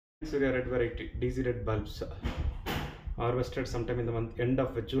Surya red variety DC red bulbs harvested sometime in the month end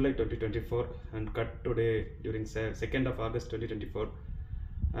of July 2024 and cut today during 2nd of August 2024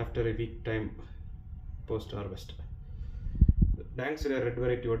 after a week time post harvest. Daeng Surya red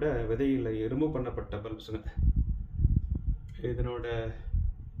variety oda விதையில remove பண்ணப்பட்ட bulbs. இதனோட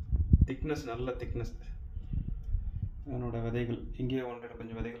thickness நல்ல thickness. இதனோட விதைகள் இங்கே ஒன்றரை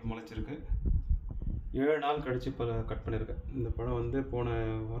கொஞ்சம் விதைகள் முளைச்சிருக்கு. 7 நாள் கழிச்சு கட் பண்ணியிருக்கேன். இந்த பழம் வந்து போன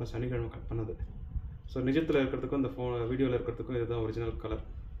வாரம் சனிக்கிழமை கட் பண்ணது. ஸோ நிஜத்தில் இருக்கிறதுக்கும் இந்த வீடியோவில் இருக்கிறதுக்கும் இதுதான் ஒரிஜினல் கலர்.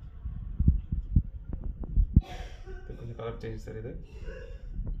 கொஞ்சம் கலர் சேஞ்ச் தெரியுது.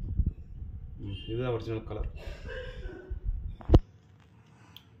 இதுதான் ஒரிஜினல் கலர்.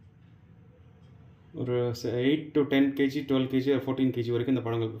 ஒரு 8 to 10 kg 12 kg 14 kg வரைக்கும் இந்த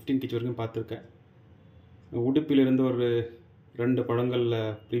பழங்கள் 15 kg வரைக்கும் பார்த்துருக்கேன். உடுப்பிலிருந்து ஒரு 2 பழங்கள்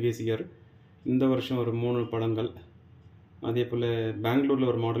ப்ரீவியஸ் இயர், இந்த வருஷம் ஒரு 3 பழங்கள், அதே போல் பெங்களூரில்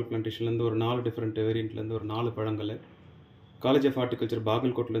ஒரு மாடல் பிளான்டேஷன்லேருந்து ஒரு 4 டிஃப்ரெண்ட் வேரியண்ட்லேருந்து ஒரு 4 பழங்கள், காலேஜ் ஆஃப் ஹார்டிகல்ச்சர்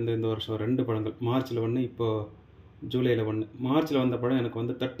பாகல்கோட்லேருந்து இந்த வருஷம் 2 பழங்கள், மார்ச்சில் 1, இப்போது ஜூலையில் 1. மார்ச்சில் வந்த பழம் எனக்கு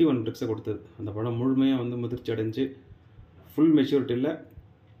வந்து 31 பிரிக்ஸை கொடுத்தது. அந்த பழம் முழுமையாக வந்து முதிர்ச்சி அடைஞ்சு ஃபுல் மெச்சூரிட்டியில்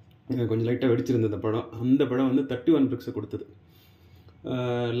கொஞ்சம் லைட்டாக வெடிச்சிருந்தது பழம். அந்த பழம் வந்து 31 பிரிக்ஸை கொடுத்தது.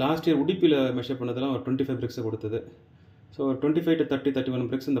 லாஸ்ட் இயர் உடுப்பியில் மெஷர் பண்ணதெல்லாம் ஒரு 25 பிரிக்ஸை கொடுத்தது. ஸோ 25 to 30 31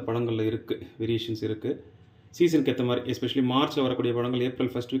 பிரிக்ஸ் இந்த பழங்களில் இருக்குது, வேரியேஷன்ஸ் இருக்குது. சீசனுக்கு ஏற்ற மாதிரி எஸ்பெஷலி மார்ச்சில் வரக்கூடிய பழங்கள்,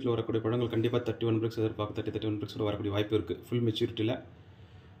 ஏப்ரல் ஃபர்ஸ்ட் வீக்கில் வரக்கூடிய பழங்கள் கண்டிப்பாக 31 பிரிக்ஸ் எதிர்பார்க்க 31 பிரிக்ஸோட வரக்கூடிய வாய்ப்பு இருக்குது ஃபுல் மெச்சூரிட்டியில்.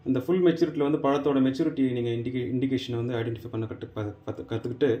 இந்த ஃபுல் மெச்சூரிட்டியில் வந்து பழத்தோட மெச்சூரிட்டி நீங்கள் இண்டிகேஷனை வந்து ஐடென்டிஃபை பண்ண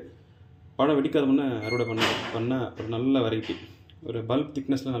கற்றுக்கிட்டு பழம் வெடிக்காத முன்னே அறுவடை பண்ண ஒரு நல்ல வெரைட்டி. ஒரு பல்ப்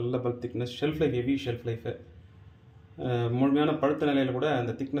திக்னஸில் நல்ல bulb thickness, shelf life heavy shelf life. முழுமையான பழுத்த நிலையில் கூட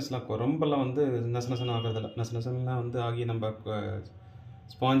அந்த திக்னஸ்லாம் ரொம்பலாம் வந்து நசனசனம் ஆகிறதில்ல. நசனசனலாம் வந்து ஆகி நம்ம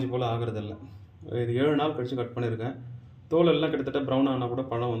ஸ்பாஞ்சு போல் ஆகிறதில்ல. இது 7 நாள் கழித்து கட் பண்ணியிருக்கேன். தோல் எல்லாம் கிட்டத்தட்ட ப்ரௌன் ஆனால் கூட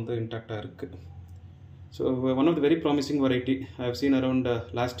பழம் வந்து இன்டாக்டாக இருக்குது. So one of the very promising variety. I have seen around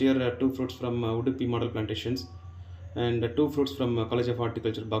last year 2 fruits from Udupi model plantations and 2 fruits from College of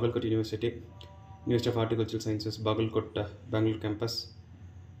Horticulture, Bagalkot University, University of Horticultural Sciences, Bagalkot, Bangalore campus,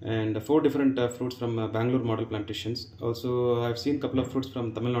 and 4 different fruits from Bangalore model plantations. Also, I have seen a couple of fruits from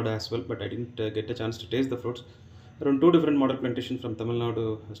Tamil Nadu as well, but I didn't get a chance to taste the fruits. Around 2 different model plantations from Tamil Nadu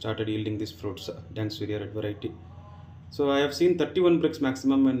started yielding these fruits, Daeng Surya red variety. So I have seen 31 bricks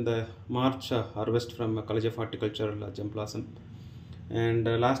maximum in the March harvest from College of Horticulture, Gem Blossom. And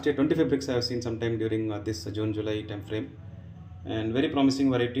last year 25 bricks I have seen sometime during this June-July time frame. And very promising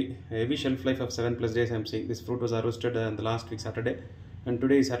variety, heavy shelf life of 7+ days I am seeing. This fruit was harvested on the last week Saturday, and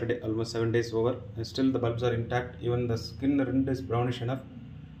today is Saturday, almost 7 days over, and still the bulbs are intact. Even the skin rind is brownish enough,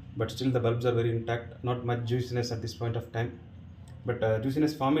 but still the bulbs are very intact. Not much juiciness at this point of time, but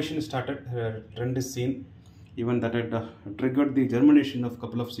juiciness formation started, trend is seen. Even that had triggered the germination of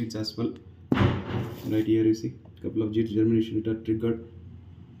couple of seeds as well. Right here you see couple of seeds germination it had triggered,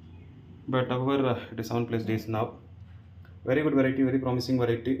 but however it is 7+ days now. Very good variety, very promising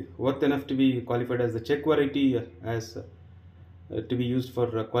variety, worth enough to be qualified as the check variety, as to be used for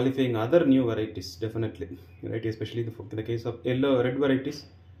qualifying other new varieties, definitely. Right, especially in the case of yellow red varieties,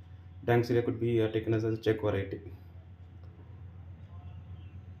 Daeng Surya could be taken as a check variety.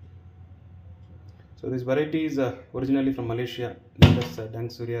 So this variety is originally from Malaysia, named as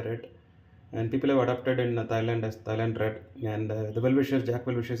Daeng Surya red, and people have adopted in Thailand as Thailand red. And the well-wishers, Jack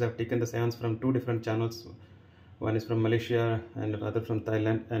well-wishers, have taken the science from 2 different channels. One is from Malaysia and another from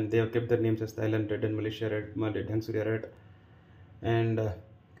Thailand, and they have kept their names as Thailand red and Malaysia red, Daeng Surya red. And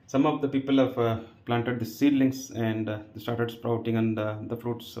some of the people have planted the seedlings and started sprouting, and the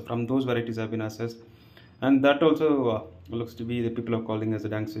fruits from those varieties have been assessed, and that also looks to be the people are calling as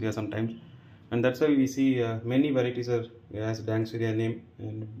a Daeng Surya sometimes, and that's why we see many varieties are as Daeng Surya name,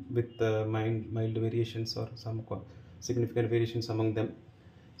 and with mild variations or some significant variations among them.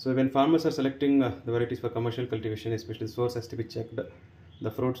 So when farmers are selecting the varieties for commercial cultivation, especially the source has to be checked.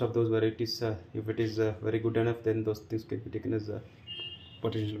 The fruits of those varieties, if it is very good enough, then those things can be taken as a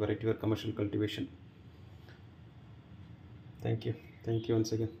potential variety for commercial cultivation. Thank you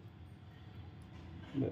once again.